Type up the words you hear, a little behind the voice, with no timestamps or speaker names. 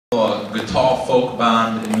guitar folk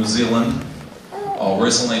band in New Zealand,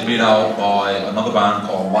 recently beat out by another band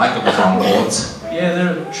called Conchords. Yeah,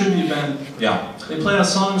 they're a tribute band. Yeah. They play a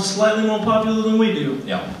song slightly more popular than we do.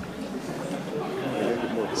 Yeah.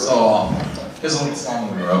 So, here's a little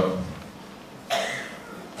song we wrote.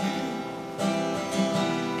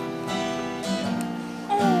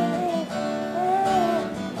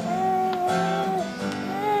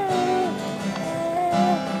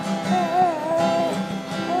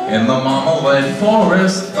 In the marmalade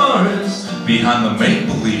forest, behind the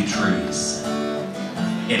make-believe trees,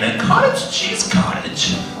 in a cottage cheese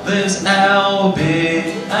cottage, there's Albi,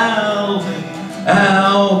 Albi,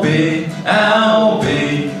 Albi,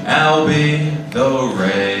 Albi, Albi, the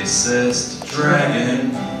racist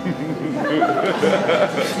dragon.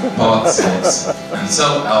 Part 6. And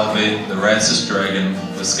so Albi, the racist dragon,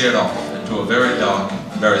 was scared off into a very dark,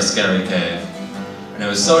 very scary cave. And it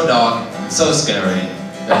was so dark and so scary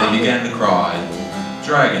that he began to cry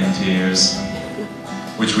dragon tears,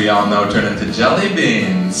 which we all know turn into jelly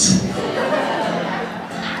beans.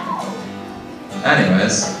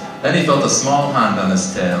 Anyways, then he felt a small hand on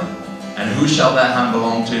his tail, and who shall that hand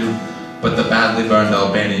belong to but the badly burned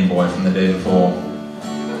Albanian boy from the day before.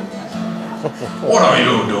 What are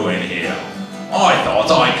you doing here? I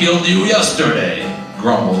thought I killed you yesterday,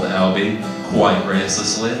 grumbled Albi, quite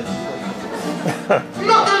racistly.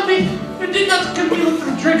 No, Albi, you did not kill me with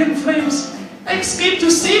the dragon flames. I escaped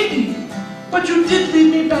to safety, but you did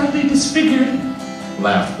leave me badly disfigured,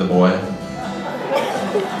 laughed the boy.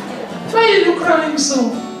 Why are you crying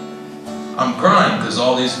so? I'm crying because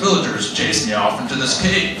all these villagers chased me off into this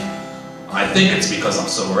cave. I think it's because I'm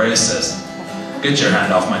so racist. Get your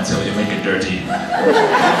hand off my tail, you make it dirty.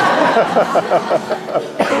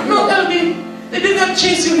 No, Albi, they did not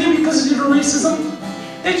chase you here because of your racism.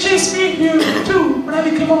 They chased me here too when I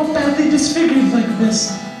became all badly disfigured like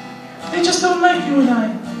this. They just don't like you and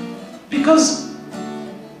I. Because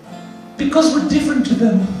we're different to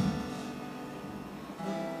them.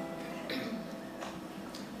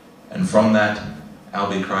 And from that,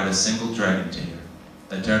 Albi cried a single dragon tear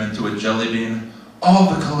that turned into a jelly bean,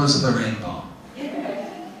 all the colors of the rainbow.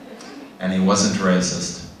 And he wasn't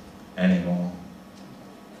racist anymore.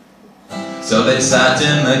 So they sat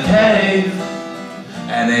in the cave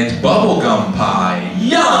and ate bubblegum pie.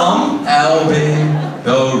 Yum! Albi,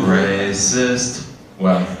 the racist,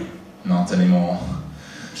 well, not anymore,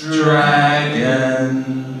 dragon.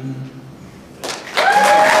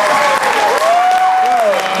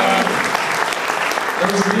 That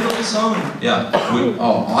was a beautiful song. Yeah,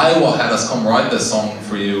 Iowa had us come write this song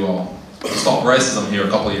for you, to stop racism here a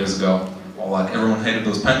couple of years ago. Like, everyone hated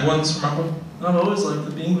those penguins, remember? I've always liked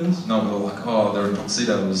the penguins. No, they were like, oh, they're in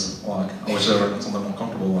tuxedos. Like, I wish they were in something more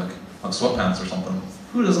comfortable, like sweatpants or something.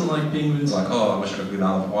 Who doesn't like penguins? Like, oh, I wish I could go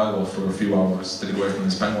down to Iowa for a few hours to get away from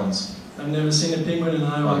these penguins. I've never seen a penguin in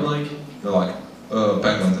Iowa. They're like,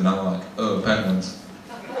 penguins, and I'm like, penguins.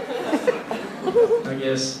 I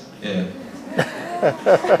guess. Yeah.